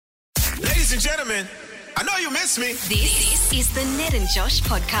Ladies and gentlemen, I know you miss me. This is the Ned and Josh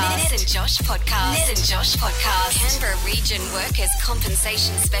podcast. Ned and Josh podcast. Ned and Josh podcast. Canberra Region Workers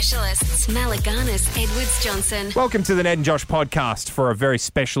Compensation Specialists. Malaganas Edwards Johnson. Welcome to the Ned and Josh podcast for a very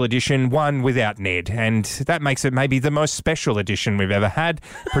special edition, one without Ned. And that makes it maybe the most special edition we've ever had.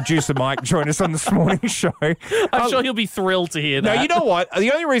 Producer Mike joined us on this morning's show. I'm sure he'll be thrilled to hear that. No, you know what?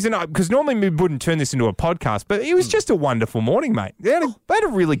 The only reason, because normally we wouldn't turn this into a podcast, but it was just a wonderful morning, mate. I had a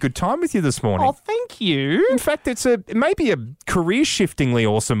really good time with you this morning. Oh, thank you. In fact, it's maybe a career-shiftingly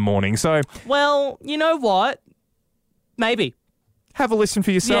awesome morning. So, Well, you know what? Maybe. have a listen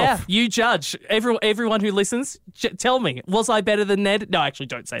for yourself. Yeah, you judge. Everyone who listens, tell me, was I better than Ned? No, actually,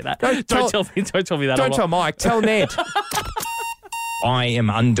 don't say that. Don't tell me that. Don't tell Mike. Tell Ned. I am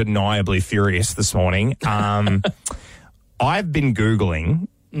undeniably furious this morning. I've been Googling,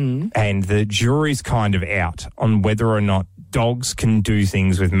 and the jury's kind of out on whether or not dogs can do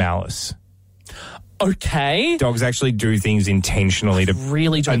things with malice. Okay. Dogs actually do things intentionally to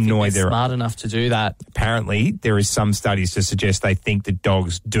Really don't annoy think they're their... smart enough to do that. Apparently, there is some studies to suggest they think that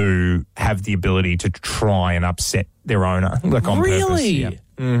dogs do have the ability to try and upset their owner, like on purpose. Really? Yeah.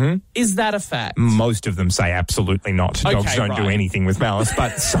 Mm-hmm. Is that a fact? Most of them say absolutely not. Okay, Dogs don't do right. anything with malice,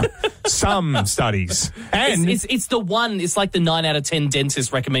 but some studies. And It's the one, it's like the 9 out of 10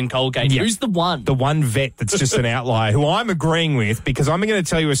 dentists recommend Colgate. Yeah. Who's the one? the one vet that's just an outlier, who I'm agreeing with, because I'm going to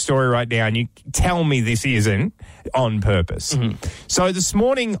tell you a story right now, and you tell me this isn't on purpose. So this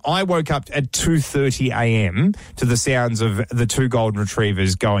morning, I woke up at 2:30 a.m. to the sounds of the two golden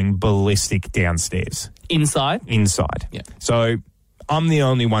retrievers going ballistic downstairs. Inside? Inside. Yeah. So I'm the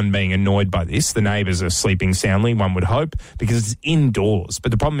only one being annoyed by this. The neighbours are sleeping soundly, one would hope, because it's indoors.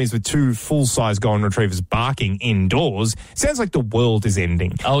 But the problem is with two full-size golden retrievers barking indoors, it sounds like the world is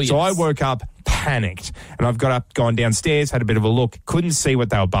ending. Oh, yes. So I woke up panicked, and I've gone downstairs, had a bit of a look, couldn't see what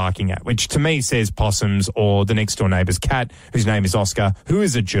they were barking at, which to me says possums or the next door neighbour's cat, whose name is Oscar, who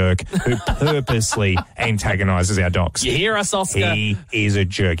is a jerk, who purposely antagonises our dogs. You hear us, Oscar? He is a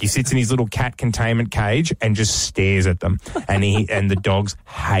jerk. He sits in his little cat containment cage and just stares at them. And the dogs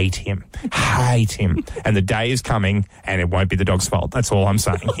hate him. And the day is coming, and it won't be the dog's fault. That's all I'm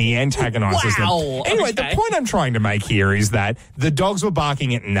saying. He antagonises Wow. them. Anyway, Okay. the point I'm trying to make here is that the dogs were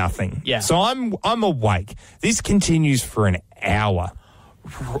barking at nothing. Yeah. So I'm awake. This continues for an hour.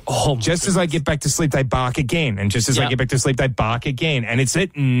 Oh, Just as I get back to sleep, they bark again. And just as I Yep. get back to sleep, they bark again. And it's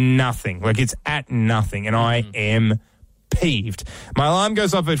at nothing. Like, it's at nothing. And I am peeved. My alarm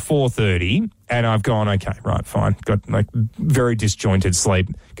goes off at 4:30, and I've gone, okay, right, fine. Got, very disjointed sleep.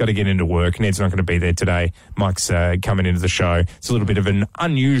 Got to get into work. Ned's not going to be there today. Mike's coming into the show. It's a little bit of an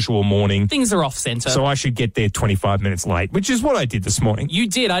unusual morning. things are off centre. So I should get there 25 minutes late, which is what I did this morning. You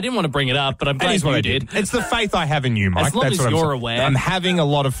did. I didn't want to bring it up, but I'm That glad is what you I did. It's the faith I have in you, Mike. As long That's as what I'm you're saying. aware. I'm having a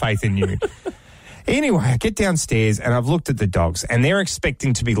lot of faith in you. Anyway, I get downstairs and I've looked at the dogs and they're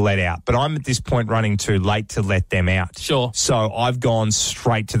expecting to be let out, but I'm at this point running too late to let them out. Sure. So I've gone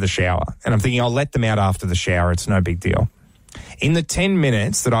straight to the shower and I'm thinking I'll let them out after the shower. It's no big deal. In the 10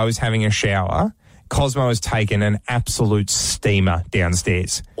 minutes that I was having a shower, Cosmo has taken an absolute steamer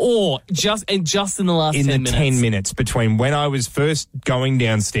downstairs. Or just in the last 10 minutes. 10 minutes between when I was first going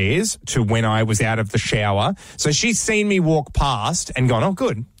downstairs to when I was out of the shower. So she's seen me walk past and gone, oh,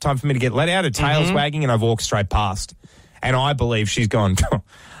 good, time for me to get let out. Her tail's wagging, and I've walked straight past. And I believe she's gone,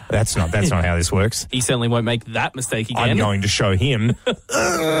 that's not how this works. He certainly won't make that mistake again. I'm going to show him.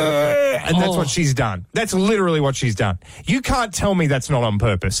 And that's what she's done. That's literally what she's done. You can't tell me that's not on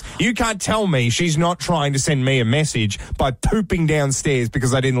purpose. You can't tell me she's not trying to send me a message by pooping downstairs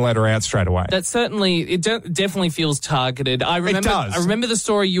because I didn't let her out straight away. That certainly, definitely feels targeted. It does. I remember the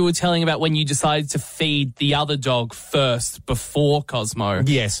story you were telling about when you decided to feed the other dog first before Cosmo.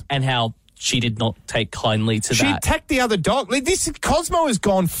 Yes. And how she did not take kindly to She that. attacked the other dog. Like, this Cosmo has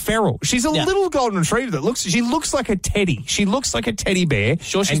gone feral. She's a little golden retriever that looks like a teddy. She looks like a teddy bear.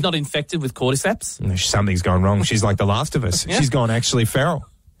 Sure she's not infected with cordyceps? No, something's gone wrong. She's like The Last of Us. Yeah. She's gone actually feral.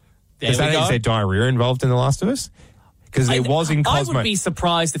 There Is we go. there diarrhea involved in The Last of Us? Because there was in Cosmo. I would be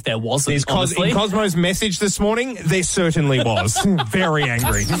surprised if there wasn't, There's honestly. in Cosmo's message this morning, there certainly was. Very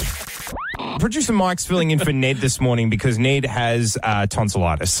angry. Producer Mike's filling in for Ned this morning because Ned has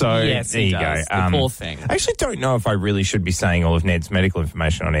tonsillitis. So Yes, there he you does. go. The poor thing. I actually don't know if I really should be saying all of Ned's medical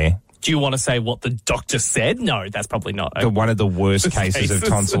information on air. Do you want to say what the doctor said? No, that's probably not. One of the worst cases of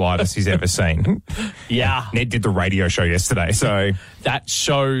tonsillitis he's ever seen. Yeah. Ned did the radio show yesterday, so... That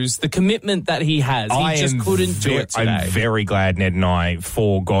shows the commitment that he has. He just couldn't do it today. I'm very glad Ned and I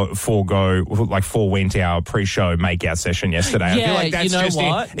forewent our pre-show make-out session yesterday. Yeah, I feel like that's you know just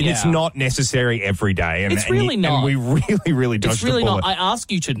what? and it's not necessary every day. And, It's really not. And we really dodged It's really the bullet. not. I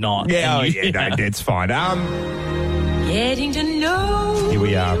ask you to not. Yeah, and you- no, it's fine. Getting to know. Here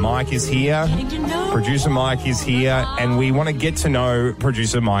we are. Mike is here. Getting to know. Producer Mike is here, and we want to get to know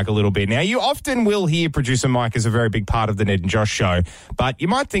Producer Mike a little bit. Now, you often will hear Producer Mike as a very big part of the Ned and Josh show, but you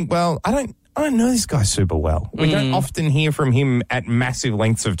might think, well, I don't know this guy super well. We don't often hear from him at massive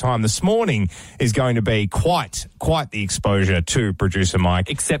lengths of time. This morning is going to be quite the exposure to Producer Mike.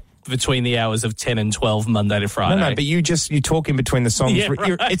 Except between the hours of 10 and 12, Monday to Friday. No, but you talk in between the songs. Yeah,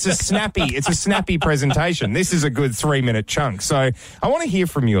 right. It's a snappy presentation. This is a good 3-minute chunk. So I want to hear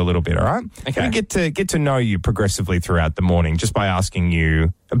from you a little bit, all right? Okay. We get to know you progressively throughout the morning just by asking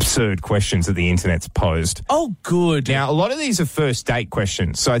you absurd questions that the internet's posed. Oh, good. Now, a lot of these are first date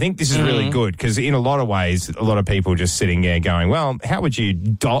questions, so I think this is really good because in a lot of ways, a lot of people just sitting there going, well, how would you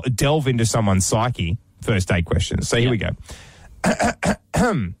delve into someone's psyche? First date questions. So here we go.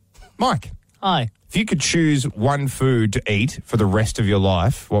 Mike, Hi. if you could choose one food to eat for the rest of your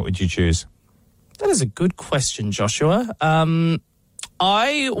life, what would you choose? That is a good question, Joshua.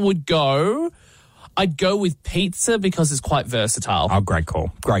 I'd go with pizza because it's quite versatile. Oh, great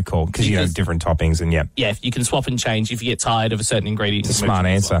call. Because you know, different toppings and yeah. Yeah, if you can swap and change if you get tired of a certain ingredient. It's a smart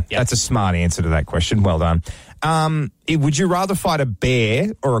answer. Yeah. That's a smart answer to that question. Well done. Would you rather fight a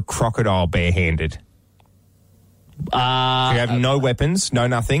bear or a crocodile barehanded? You have no weapons, no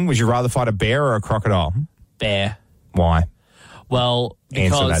nothing. Would you rather fight a bear or a crocodile? Bear. Why? Well,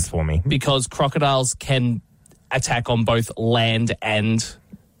 Answer that for me. Because crocodiles can attack on both land and So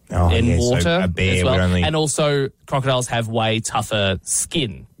water a bear as well. would only... And also, crocodiles have way tougher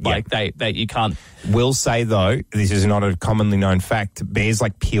skin. Like, they you can't... Will say, though, this is not a commonly known fact, bears,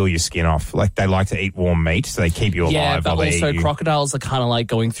 peel your skin off. They like to eat warm meat, so they keep you alive Yeah, but while they also eat you. crocodiles are kind of like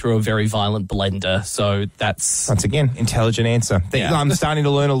going through a very violent blender, so that's... Once again, intelligent answer. Yeah. I'm starting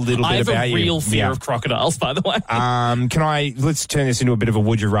to learn a little I bit have about a you. real fear of crocodiles, by the way. Let's turn this into a bit of a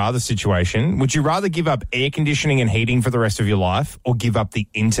would you rather situation. Would you rather give up air conditioning and heating for the rest of your life or give up the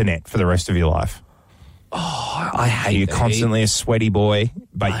internet for the rest of your life? I hate You're the constantly heat. a sweaty boy,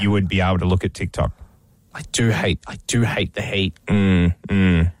 but you would be able to look at TikTok. I do hate the heat.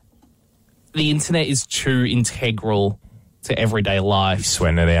 The internet is too integral to everyday life.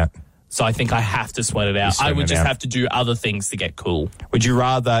 Sweating it out. So I think I have to sweat it out. I sweating would it just out. have to do other things to get cool. Would you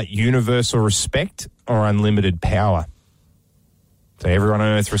rather universal respect or unlimited power? So everyone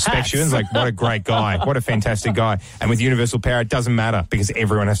on earth respects you and is like, what a great guy. What a fantastic guy. And with universal power, it doesn't matter because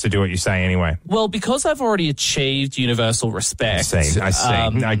everyone has to do what you say anyway. Well, because I've already achieved universal respect. I see.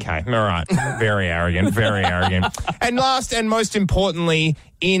 Okay. All right. Very arrogant. And last and most importantly,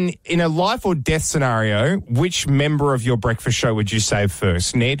 in a life or death scenario, which member of your breakfast show would you save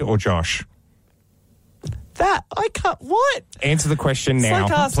first, Ned or Josh? That I can't. What? Answer the question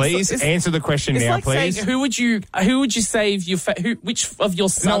now, please. Answer the question now, please. Saying, who would you save your? Which of your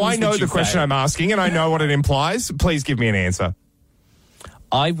sons? No, I know would you the question save? I'm asking, and I know what it implies. Please give me an answer.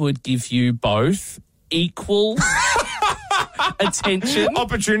 I would give you both equal attention.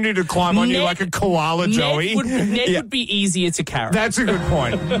 Opportunity to climb on you like a koala, Joey. Ned Yeah. would be easier to carry. That's a good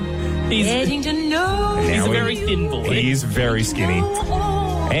point. Getting to know. He's Now a we- very thin boy. He is very skinny.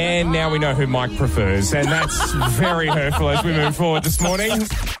 And now we know who Mike prefers, and that's very hurtful as we move forward this morning.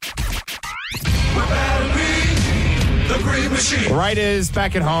 Raiders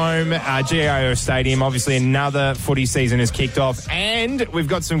back at home, GIO Stadium. Obviously, another footy season has kicked off, and we've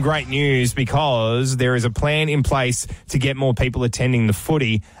got some great news because there is a plan in place to get more people attending the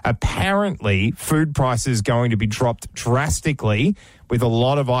footy. Apparently, food prices going to be dropped drastically, with a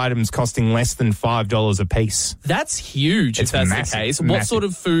lot of items costing less than $5 a piece. That's huge. It's if that's massive, the case, what massive. sort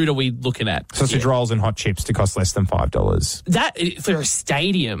of food are we looking at? Sausage rolls and hot chips to cost less than $5 That for a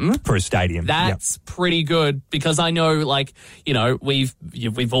stadium. for a stadium. That's pretty good because I know,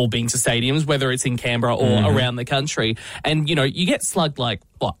 we've all been to stadiums, whether it's in Canberra or around the country, and you get slugged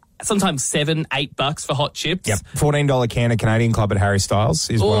sometimes $7-8 for hot chips. Yep, $14 can at Canadian Club at Harry Styles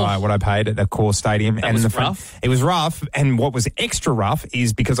is what I paid at a core stadium. That and was in the front, rough. it was rough, and what was extra rough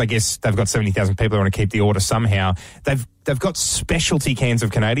is because I guess they've got 70,000 people who want to keep the order somehow. They've they've got specialty cans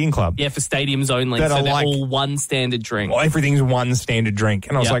of Canadian Club. Yeah, for stadiums only. That So are they're like- all one standard drink. Well, everything's one standard drink.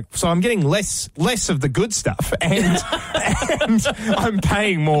 And I was Yep. like, so I'm getting less of the good stuff and I'm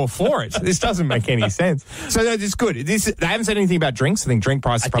paying more for it. This doesn't make any sense. So it's good. They haven't said anything about drinks. I think drink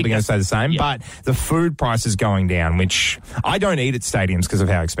price is probably going to stay the same, but the food price is going down, which I don't eat at stadiums because of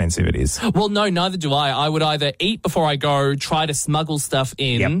how expensive it is. Well, no, neither do I. I would either eat before I go, try to smuggle stuff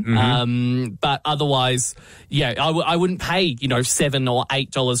in, Yep. Mm-hmm. But otherwise, yeah, I wouldn't pay, $7 or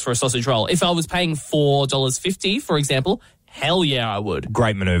 $8 for a sausage roll. If I was paying $4.50, for example, hell yeah, I would.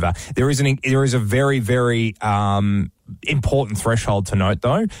 Great maneuver. There is a very, very important threshold to note,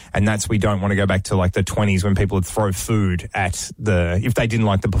 though, and that's we don't want to go back to like the 20s when people would throw food at if they didn't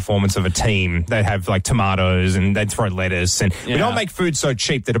like the performance of a team, they'd have like tomatoes and they'd throw lettuce. And we don't make food so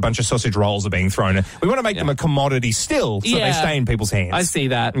cheap that a bunch of sausage rolls are being thrown in. We want to make them a commodity still so they stay in people's hands. I see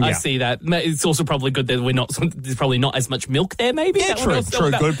that. Yeah. I see that. It's also probably good that there's probably not as much milk there, maybe. Yeah, That true, would also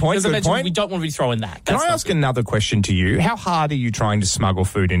true. help. Good point, Because I good imagine point. We don't want to be throwing that. Can That's I not ask good. another question to you? How hard are you trying to smuggle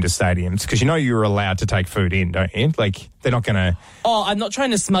food into stadiums? Because you're allowed to take food in, don't you? Like, they're not going to... Oh, I'm not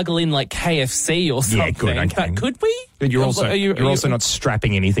trying to smuggle in like KFC or something. Yeah, good, okay. But could we? But you're also Are you also not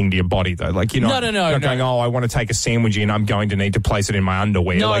strapping anything to your body, though. Like, you're not, No, you're not going, I want to take a sandwich in, I'm going to need to place it in my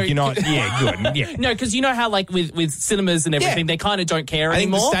underwear. No. Like, you're not... Yeah, good. Yeah. No, because you know how like with cinemas and everything, they kind of don't care I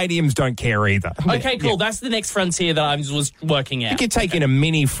think anymore. the stadiums don't care either. Okay, cool. Yeah. That's the next frontier that I was working out. You could take in a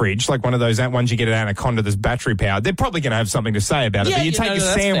mini fridge, like one of those ones you get at Anaconda that's battery powered. They're probably going to have something to say about it. Yeah, But you yeah, take no, a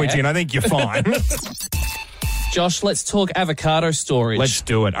that's sandwich fair. in, I think you're fine. Josh, let's talk avocado storage. Let's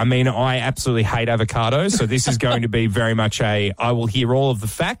do it. I mean, I absolutely hate avocados, so this is going to be very much I will hear all of the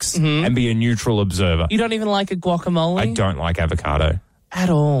facts and be a neutral observer. You don't even like a guacamole? I don't like avocado At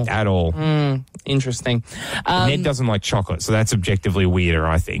all. at all. Interesting. Ned doesn't like chocolate, so that's objectively weirder,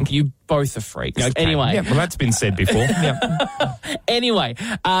 I think. You both are freaks. Okay. Anyway. Yeah, well, that's been said before. Yeah. Anyway,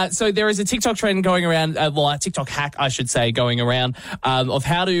 so there is a TikTok trend going around, a TikTok hack, I should say, going around of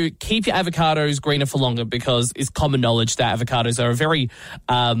how to keep your avocados greener for longer, because it's common knowledge that avocados are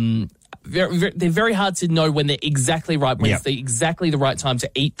they're very hard to know when they're exactly ripe, when it's exactly the right time to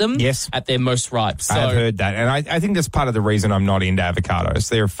eat them at their most ripe. So I've heard that, and I think that's part of the reason I'm not into avocados.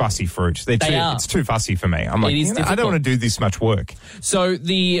 They're a fussy fruit. They are. It's too fussy for me. I'm like, is I difficult. don't want to do this much work. So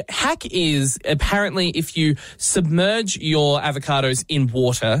the hack is apparently if you submerge your avocados in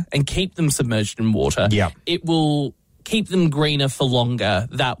water and keep them submerged in water, it will keep them greener for longer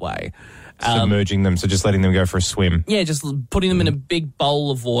that way. Submerging them, so just letting them go for a swim. Yeah, just putting them in a big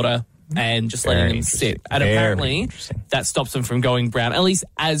bowl of water and just letting them sit. And apparently that stops them from going brown, at least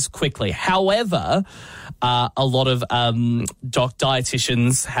as quickly. However, a lot of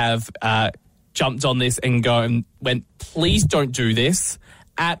dietitians have jumped on this and went, please don't do this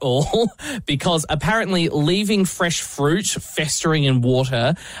at all, because apparently leaving fresh fruit festering in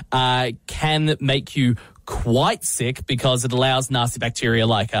water can make you quite sick, because it allows nasty bacteria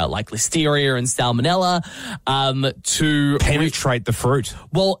like listeria and salmonella to penetrate the fruit.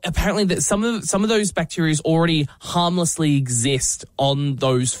 Well, apparently that some of those bacteria already harmlessly exist on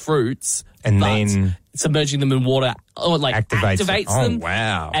those fruits, and but then submerging them in water activates them. Oh,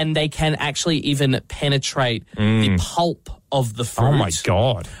 wow. And they can actually even penetrate the pulp of the fruit. Oh my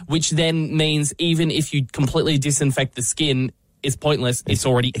God. Which then means even if you completely disinfect the skin, it's pointless. It's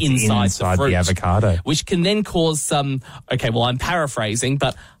already inside the fruit. The avocado. Which can then cause some, I'm paraphrasing,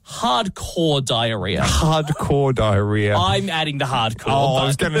 but hardcore diarrhea. Hardcore diarrhea. I'm adding the hardcore. I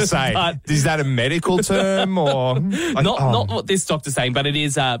was going to say, is that a medical term or not what this doctor's saying, but it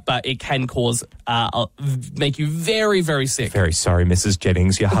is. But it can cause make you very, very sick. Very sorry, Mrs.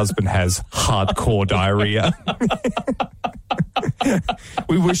 Jennings. Your husband has hardcore diarrhea.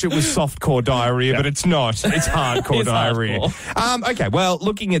 We wish it was softcore diarrhea, but it's not. It's hardcore diarrhea. Okay, well,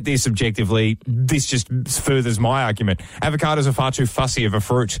 looking at this objectively, this just furthers my argument. Avocados are far too fussy of a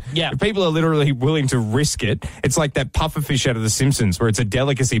fruit. Yeah. If people are literally willing to risk it, it's like that pufferfish out of The Simpsons, where it's a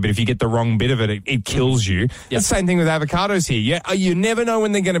delicacy, but if you get the wrong bit of it, it kills you. The same thing with avocados here. You never know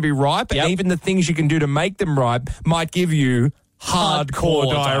when they're going to be ripe, and even the things you can do to make them ripe might give you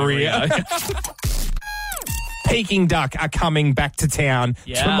hardcore diarrhea. Peking duck are coming back to town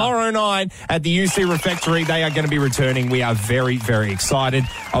tomorrow night at the UC Refectory. They are going to be returning. We are very, very excited.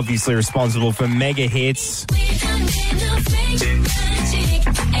 Obviously responsible for mega hits.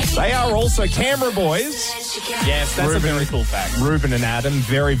 They are also Canberra boys. Yes, that's a very cool fact. Ruben and Adam,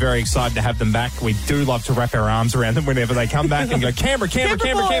 very, very excited to have them back. We do love to wrap our arms around them whenever they come back and go, Canberra.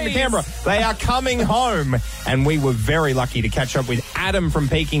 They are coming home. And we were very lucky to catch up with Adam from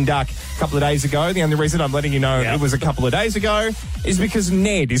Peking Duck a couple of days ago. The only reason I'm letting you know it was a couple of days ago is because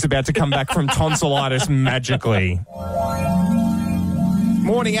Ned is about to come back from tonsillitis magically.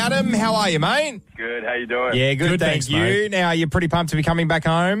 Morning, Adam. How are you, mate? Good. How you doing? Yeah, good, thank you. mate. Now, you're pretty pumped to be coming back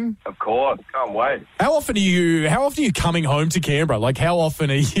home? Of course. Can't wait. How often are you coming home to Canberra? Like, how often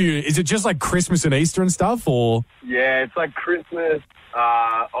are you? Is it just like Christmas and Easter and stuff, or? Yeah, it's like Christmas,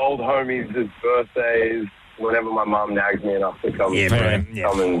 old homies' birthdays, whenever my mum nags me enough to come. Yeah, and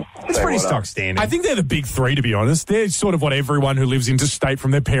It's say pretty what up. stock standard. I think they're the big three, to be honest. They're sort of what everyone who lives interstate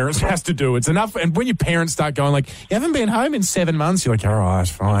from their parents has to do. It's enough. And when your parents start going like, you haven't been home in 7 months, you're like, all right,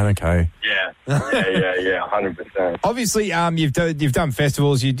 fine, okay. Yeah, 100%. Obviously, you've done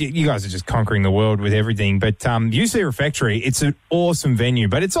festivals. You guys are just conquering the world with everything. But UC Refectory, it's an awesome venue,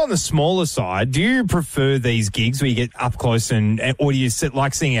 but it's on the smaller side. Do you prefer these gigs where you get up close or do you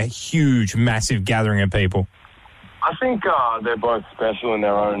like seeing a huge, massive gathering of people? I think they're both special in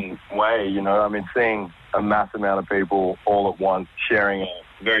their own way, you know. I mean, seeing a mass amount of people all at once sharing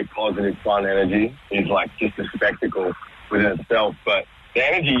a very positive, fun energy is like just a spectacle within itself. But the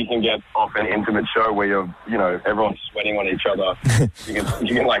energy you can get off an intimate show where everyone's sweating on each other,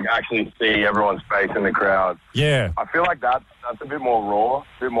 you can like actually see everyone's face in the crowd. Yeah. I feel like that's a bit more raw, a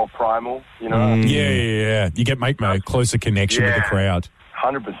bit more primal, you know. Yeah. You get a closer connection with the crowd.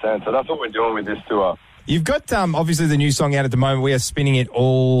 100%. So that's what we're doing with this tour. You've got, obviously, the new song out at the moment. We are spinning it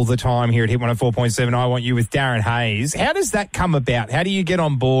all the time here at Hit 104.7, I Want You, with Darren Hayes. How does that come about? How do you get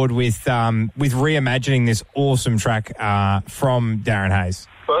on board with reimagining this awesome track from Darren Hayes?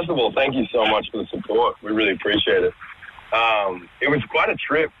 First of all, thank you so much for the support. We really appreciate it. It was quite a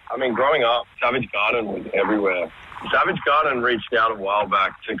trip. I mean, growing up, Savage Garden was everywhere. Savage Garden reached out a while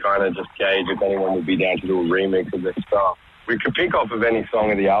back to kind of just gauge if anyone would be down to do a remix of their stuff. We could pick off of any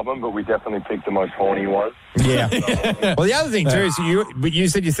song of the album, but we definitely picked the most horny one. Yeah. Well, the other thing, too, is you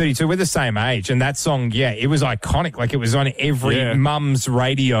said you're 32. We're the same age. And that song, it was iconic. Like, it was on every mum's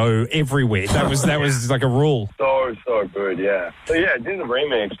radio everywhere. That was like a rule. So good, yeah. So, did the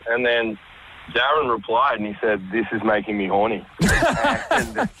remix. And then Darren replied and he said, "This is making me horny."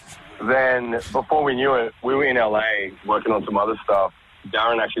 And then before we knew it, we were in LA working on some other stuff.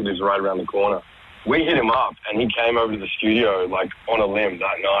 Darren actually lives right around the corner. We hit him up, and he came over to the studio, like, on a limb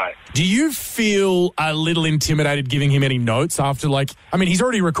that night. Do you feel a little intimidated giving him any notes after, he's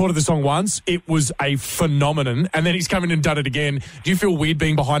already recorded the song once. It was a phenomenon, and then he's come in and done it again. Do you feel weird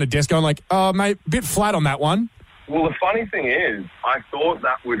being behind a desk going like, oh, mate, a bit flat on that one? Well, the funny thing is, I thought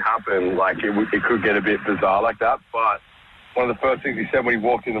that would happen, like, it could get a bit bizarre like that, but one of the first things he said when he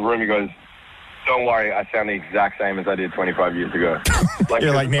walked in the room, he goes, "Don't worry, I sound the exact same as I did 25 years ago."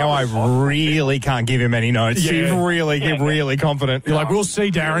 You're like, now I really can't give him any notes. Yeah. You're really confident. You're like, we'll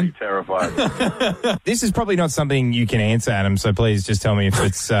see, Darren. Really terrified. This is probably not something you can answer, Adam, so please just tell me if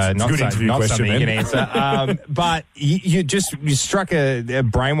it's not something you can answer. But you struck a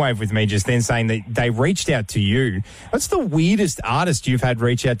brainwave with me just then, saying that they reached out to you. What's the weirdest artist you've had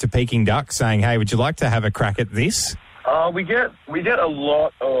reach out to Peking Duck saying, "Hey, would you like to have a crack at this"? We get a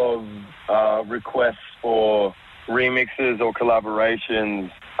lot of requests for remixes or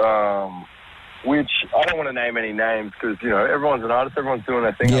collaborations, which I don't want to name any names because, everyone's an artist, everyone's doing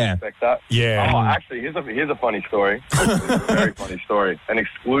their thing. Yeah. I respect that. Yeah. Oh, actually, here's a funny story. A very funny story. An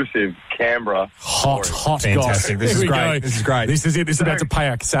exclusive Canberra Hot Fantastic. goss. This is Here we great. go. This is great. This is it. This is about to pay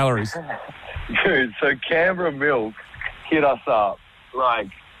our salaries. Dude, so Canberra Milk hit us up, like,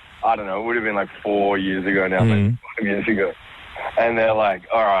 I don't know, it would have been like 4 years ago now, like 5 years ago. And they're like,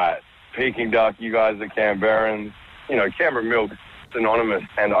 all right, Peking Duck, you guys are Canberrans. Canberra Milk, synonymous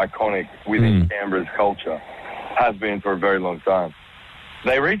and iconic within Canberra's culture, has been for a very long time.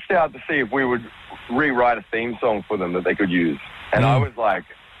 They reached out to see if we would rewrite a theme song for them that they could use. And I was like,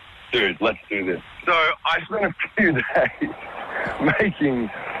 dude, let's do this. So I spent a few days making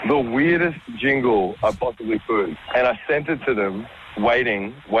the weirdest jingle I possibly could. And I sent it to them,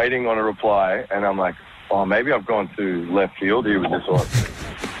 waiting on a reply. And I'm like, oh, maybe I've gone to left field here with this one.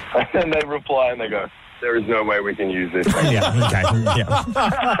 And then they reply and they go, there is no way we can use this. Yeah, okay. Yeah.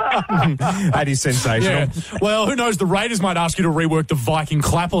 That is sensational. Yeah. Well, who knows? The Raiders might ask you to rework the Viking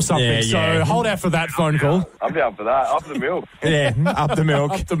clap or something. Yeah, yeah. So hold out for that phone call. I'm down for that. Up the milk. Yeah, up the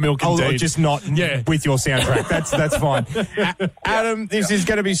milk. Up the milk, Oh, indeed. just not with your soundtrack. That's fine. Adam, this is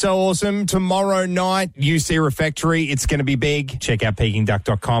going to be so awesome. Tomorrow night, UC Refectory. It's going to be big. Check out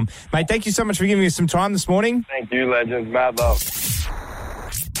pekingduck.com. Mate, thank you so much for giving me some time this morning. Thank you, legends. Mad love.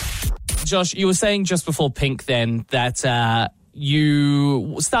 Josh, you were saying just before Pink then that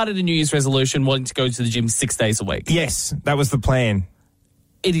you started a New Year's resolution wanting to go to the gym 6 days a week. Yes, that was the plan.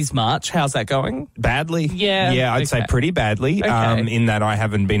 It is March. How's that going? Badly. Yeah. I'd say pretty badly. Okay. In that I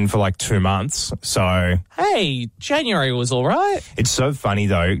haven't been for like 2 months. So Hey, January was all right. it's so funny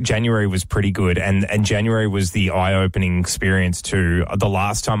though. January was pretty good, and January was the eye-opening experience too. The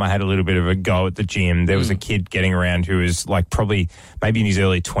last time I had a little bit of a go at the gym, there was a kid getting around who was like probably maybe in his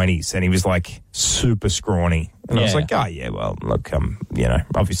early 20s, and he was like super scrawny. And I was Yeah. like, oh, yeah, well, look,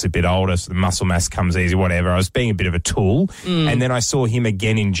 obviously a bit older, so the muscle mass comes easy, whatever. I was being a bit of a tool. And then I saw him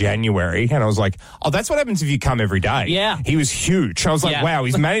again in January, and I was like, oh, that's what happens if you come every day. Yeah. He was huge. I was like, Yeah. wow,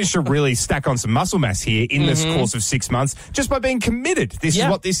 he's managed to really stack on some muscle mass here in this course of 6 months just by being committed. This Yeah.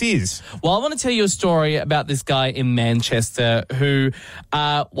 is what this is. Well, I want to tell you a story about this guy in Manchester who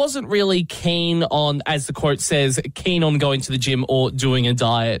wasn't really keen on, as the quote says, keen on going to the gym or doing a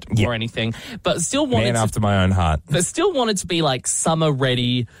diet or anything, but still wanted Man after my own heart. to be like summer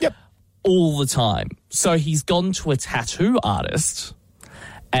ready Yep. all the time. So he's gone to a tattoo artist,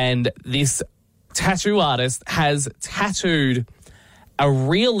 and this tattoo artist has tattooed a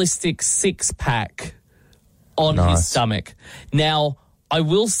realistic six-pack on his Nice. stomach. Now, I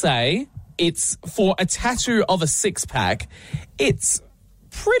will say, it's for a tattoo of a six-pack, it's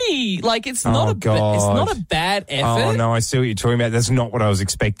pretty, like, it's not a bad effort. Oh, no, I see what you're talking about. That's not what I was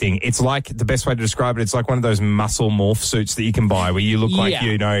expecting. It's like, the best way to describe it, it's like one of those muscle morph suits that you can buy where you look like,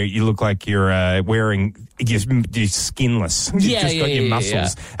 Yeah. you look like you're wearing, you're skinless. You've Yeah, just got yeah, your yeah,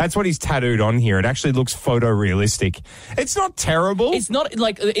 muscles. yeah. That's what he's tattooed on here. It actually looks photorealistic. It's not terrible. It's not,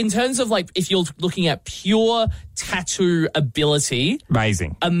 like, in terms of, like, if you're looking at pure tattoo ability,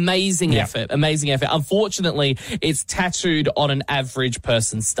 Amazing. amazing Yeah. effort. Unfortunately, it's tattooed on an average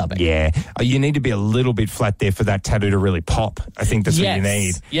person's stomach. Yeah. You need to be a little bit flat there for that tattoo to really pop. I think that's what you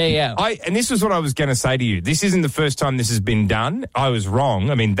need. Yeah. And this is what I was going to say to you. This isn't the first time this has been done. I was wrong.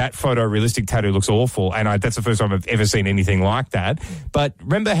 I mean, that photorealistic tattoo looks awful, and that's the first time I've ever seen anything like that. But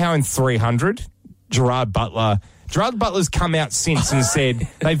remember how in 300, Gerard Butler's come out since and said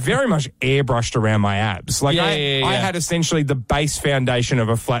they very much airbrushed around my abs. Like I had essentially the base foundation of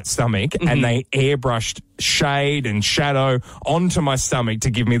a flat stomach, and they airbrushed shade and shadow onto my stomach to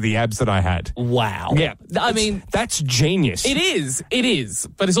give me the abs that I had. Wow. Yeah. I mean, that's genius. it is.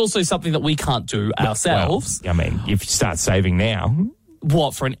 But it's also something that we can't do ourselves. Well, I mean, if you start saving now,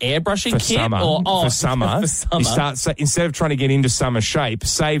 What, for an airbrushing for kit? summer, For you start instead of trying to get into summer shape,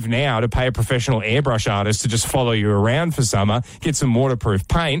 save now to pay a professional airbrush artist to just follow you around for summer, get some waterproof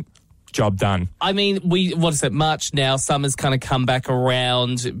paint, job done. I mean, what is it, March now, summer's kind of come back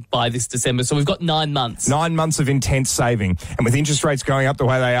around by this December, so we've got 9 months. 9 months of intense saving. And with interest rates going up the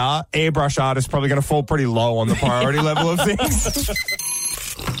way they are, airbrush artists probably going to fall pretty low on the priority level of things.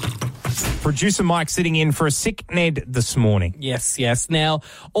 Producer Mike sitting in for a sick Ned this morning. Yes. Now,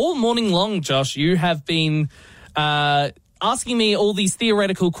 all morning long, Josh, you have been asking me all these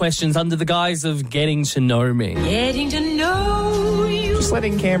theoretical questions under the guise of getting to know me. Getting to know you. Just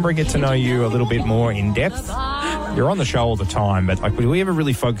letting Canberra get to know you a little bit more in depth. You're on the show all the time, but like, would we ever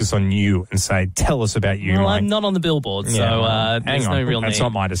really focus on you and say, tell us about you, Well, Mike? I'm not on the billboard, so hang there's on. no real That's need.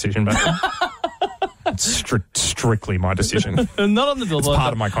 not my decision, but it's strictly my decision. Not on the billboard. It's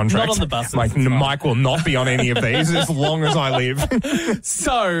part of my contract. Not on the buses. Like, Mike will not be on any of these as long as I live.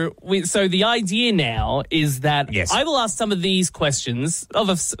 So the idea now is that Yes. I will ask some of these questions of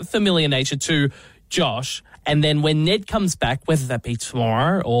a familiar nature to Josh, and then when Ned comes back, whether that be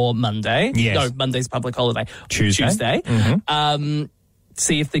tomorrow or Monday, Yes. no, Monday's public holiday, Tuesday.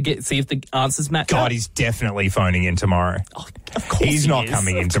 see if the answers match God, up. he's definitely phoning in tomorrow. Oh, of course He's he not is.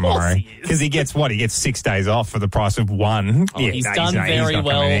 coming in Of tomorrow course he is. because he gets what? He gets 6 days off for the price of one. He's done very not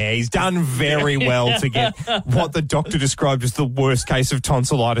well. coming in. He's done very well to get what the doctor described as the worst case of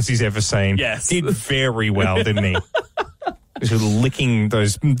tonsillitis he's ever seen. Yes. Did very well, didn't he? He was licking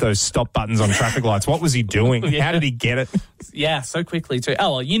those stop buttons on traffic lights. What was he doing? Yeah. How did he get it? Yeah, so quickly too.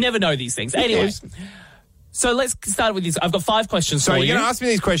 Oh, well, you never know these things. Anyway, Yes. so let's start with this. I've got 5 questions So for you're you. going to ask me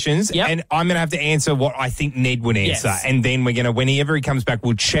these questions, Yep. and I'm going to have to answer what I think Ned would answer. Yes. And then we're going to, whenever he comes back,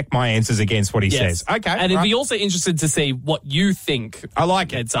 we'll check my answers against what he says. Okay. And it'd right. be also interested to see what you think. I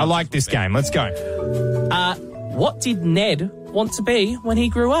like it. Ned's I like answers this will be. game. Let's go. What did Ned want to be when he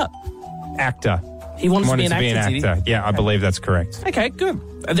grew up? Actor. He wanted to be an actor, did he? actor. Yeah, I believe that's correct. Okay, good.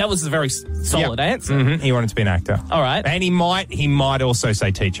 That was a very solid answer. He wanted to be an actor. All right. And he might also say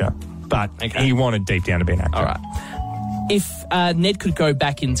teacher, but Okay. he wanted deep down to be an actor. All right. If Ned could go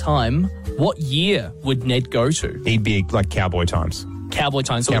back in time, what year would Ned go to? He'd be like Cowboy Times. Cowboy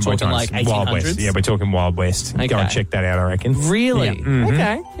times. So we're Cowboy talking times. like 1800s. Wild West. Yeah, we're talking Wild West. Okay. Go and check that out, I reckon. Really? Yeah. Mhm.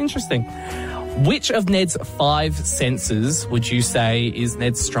 Okay, interesting. Which of Ned's 5 senses would you say is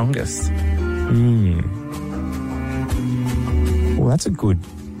Ned's strongest? Well, that's a good...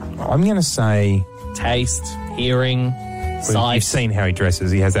 I'm going to say... Taste, hearing, Well, sight. you've seen how he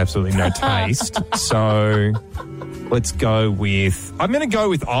dresses. He has absolutely no taste. So let's go with... I'm going to go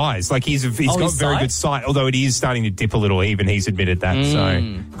with eyes. Like, he's got his very sight? good sight, although it is starting to dip a little. Even he's admitted that.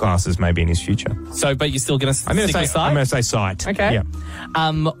 So glasses maybe in his future. So, but you're still going to I'm going stick to with say sight? I'm going to say sight. Okay. Yeah.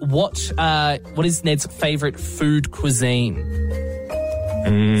 What is Ned's favourite food cuisine?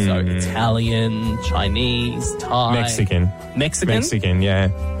 So Italian, Chinese, Thai, Mexican. Mexican, yeah.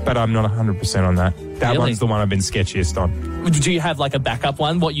 But I'm not 100% on that. That Really? one's the one I've been sketchiest on. Do you have like a backup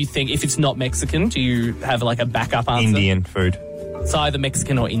one? What you think if it's not Mexican? Do you have like a backup answer? Indian food. It's either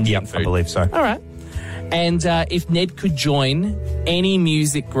Mexican or Indian food. I believe so. All right. And if Ned could join any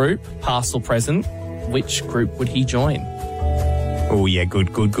music group, past or present, which group would he join? Oh, yeah, good.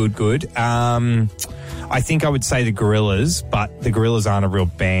 I think I would say the Gorillas, but the Gorillas aren't a real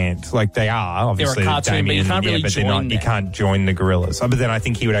band. Like, they are, obviously. They're a cartoon, but you Damien, can't really but they're not. join You them. can't join the Gorillas. But then I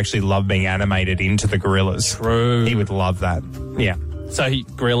think he would actually love being animated into the Gorillas. True. He would love that. Yeah. So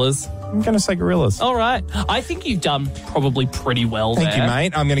Gorillas. I'm going to say Gorillas. All right. I think you've done probably pretty well Thank there. you,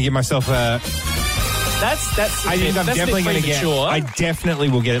 mate. I'm going to give myself a... That's I think I'm that's a bit definitely going to get... premature. I definitely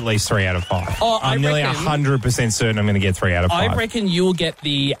will get at least 3 out of 5. Oh, I I'm nearly reckon- 100% certain I'm going to get 3 out of 5. I reckon you'll get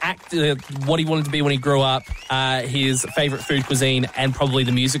the what he wanted to be when he grew up, his favourite food cuisine, and probably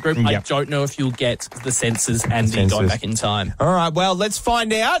the music group. I Yep. don't know if you'll get the senses and the going Senses. back in time. All right, well, let's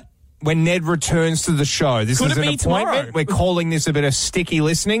find out when Ned returns to the show. This Could is it an be appointment. tomorrow? We're calling this a bit of sticky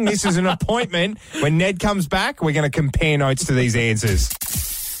listening. This is an appointment. When Ned comes back, we're going to compare notes to these answers.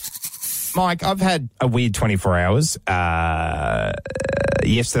 Mike, I've had a weird 24 hours.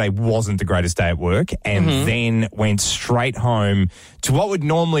 Yesterday wasn't the greatest day at work, and then went straight home to what would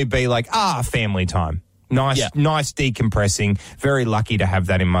normally be like, family time. Nice decompressing. Very lucky to have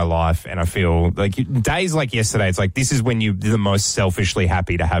that in my life. And I feel like days like yesterday, it's like this is when you're the most selfishly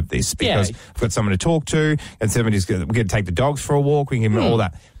happy to have this because I've got someone to talk to and somebody's we're going to take the dogs for a walk. We can all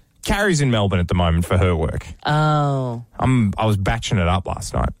that. Carrie's in Melbourne at the moment for her work. Oh. I was batching it up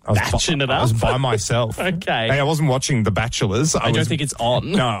last night. Batching it I was up? by myself. Okay. Hey, I wasn't watching The Bachelors. I don't think it's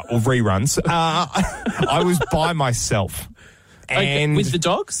on. No, or reruns. I was by myself. Okay, And with the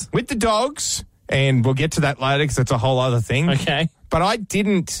dogs? with the dogs, and we'll get to that later because it's a whole other thing. Okay. But I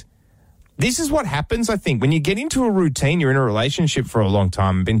didn't. This is what happens, I think. When you get into a routine, you're in a relationship for a long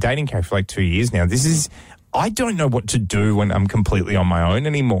time. I've been dating Carrie for like 2 years now. I don't know what to do when I'm completely on my own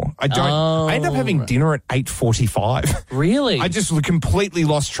anymore. I don't. I end up having dinner at 8:45. Really? I just completely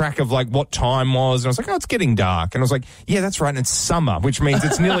lost track of like what time was. And I was like, it's getting dark. And I was like, yeah, that's right. And it's summer, which means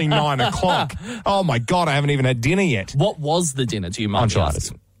it's nearly 9 o'clock. Oh my God, I haven't even had dinner yet. What was the dinner, do you mind me Enchiladas.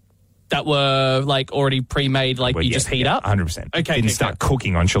 asking? That were like already pre-made, like Well, you yeah, just heat yeah, up? 100%. Okay, Didn't start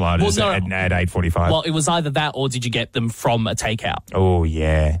cooking enchiladas Well, at 8:45. Well, it was either that or did you get them from a takeout? Oh,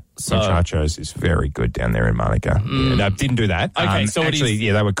 yeah. So- Muchachos is very good down there in Monica. Yeah, no, didn't do that. Okay, so it actually,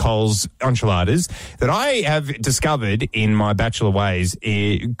 is- they were Coles enchiladas that I have discovered in my bachelor ways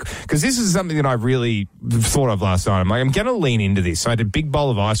because this is something that I really thought of last night. I'm like, I'm going to lean into this. So I had a big bowl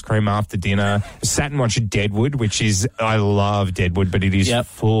of ice cream after dinner, sat and watched Deadwood, which is, I love Deadwood, but it is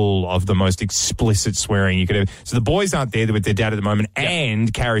full of the most explicit swearing you could have. So the boys aren't there with their dad at the moment,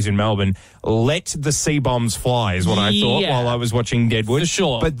 and Carrie's in Melbourne. Let the C-bombs fly is what I thought while I was watching Deadwood. For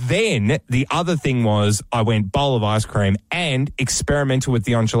sure. But then the other thing was I went bowl of ice cream and experimental with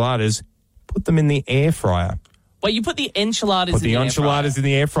the enchiladas, put them in the air fryer. Wait, you put the enchiladas Put in the the enchiladas in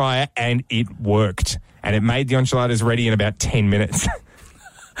the air fryer and it worked. And it made the enchiladas ready in about 10 minutes.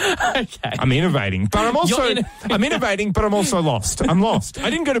 Okay. I'm innovating, but I'm also You're I'm innovating, but I'm also lost. I'm lost. I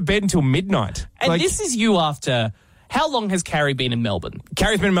didn't go to bed until midnight. And this is you after... How long has Carrie been in Melbourne?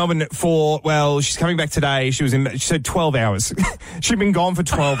 Carrie's been in Melbourne for, she's coming back today. She said 12 hours. She'd been gone for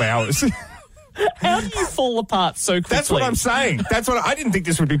 12 hours. How do you fall apart so quickly? That's what I'm saying. I didn't think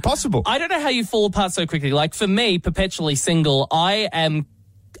this would be possible. I don't know how you fall apart so quickly. Like for me, perpetually single, I am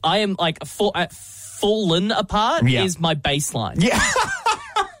like fallen apart Yeah. is my baseline. Yeah.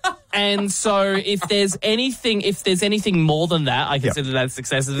 And so if there's anything more than that, I consider that a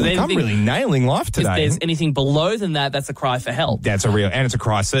success. If there's I'm anything, really nailing life if today. there's anything below than that, that's a cry for help. That's it's a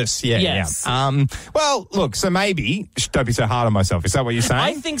crisis. Yeah, Yes. yeah. Well, look, so maybe don't be so hard on myself. Is that what you're saying?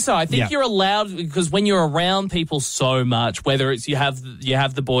 I think so. I think you're allowed, because when you're around people so much, whether it's you have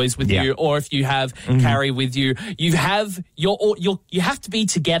the boys with you, or if you have Carrie with you, you have to be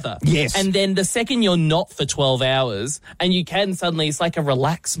together. Yes. And then the second you're not for 12 hours, and you can suddenly, it's like a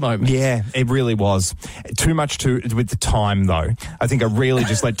relax moment. Yeah, it really was. Too much with the time, though. I think I really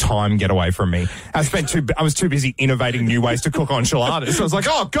just let time get away from me. I was too busy innovating new ways to cook enchiladas. So I was like,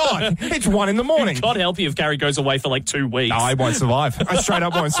 oh, God, it's 1 a.m. God help you if Carrie goes away for like 2 weeks. No, I won't survive. I straight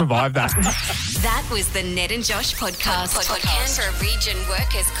up won't survive that. That was the Ned and Josh podcast. For Canberra Region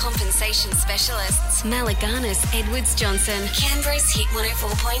Workers Compensation Specialists, Malaganas Edwards Johnson, Canberra's Hit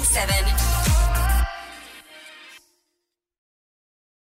 104.7.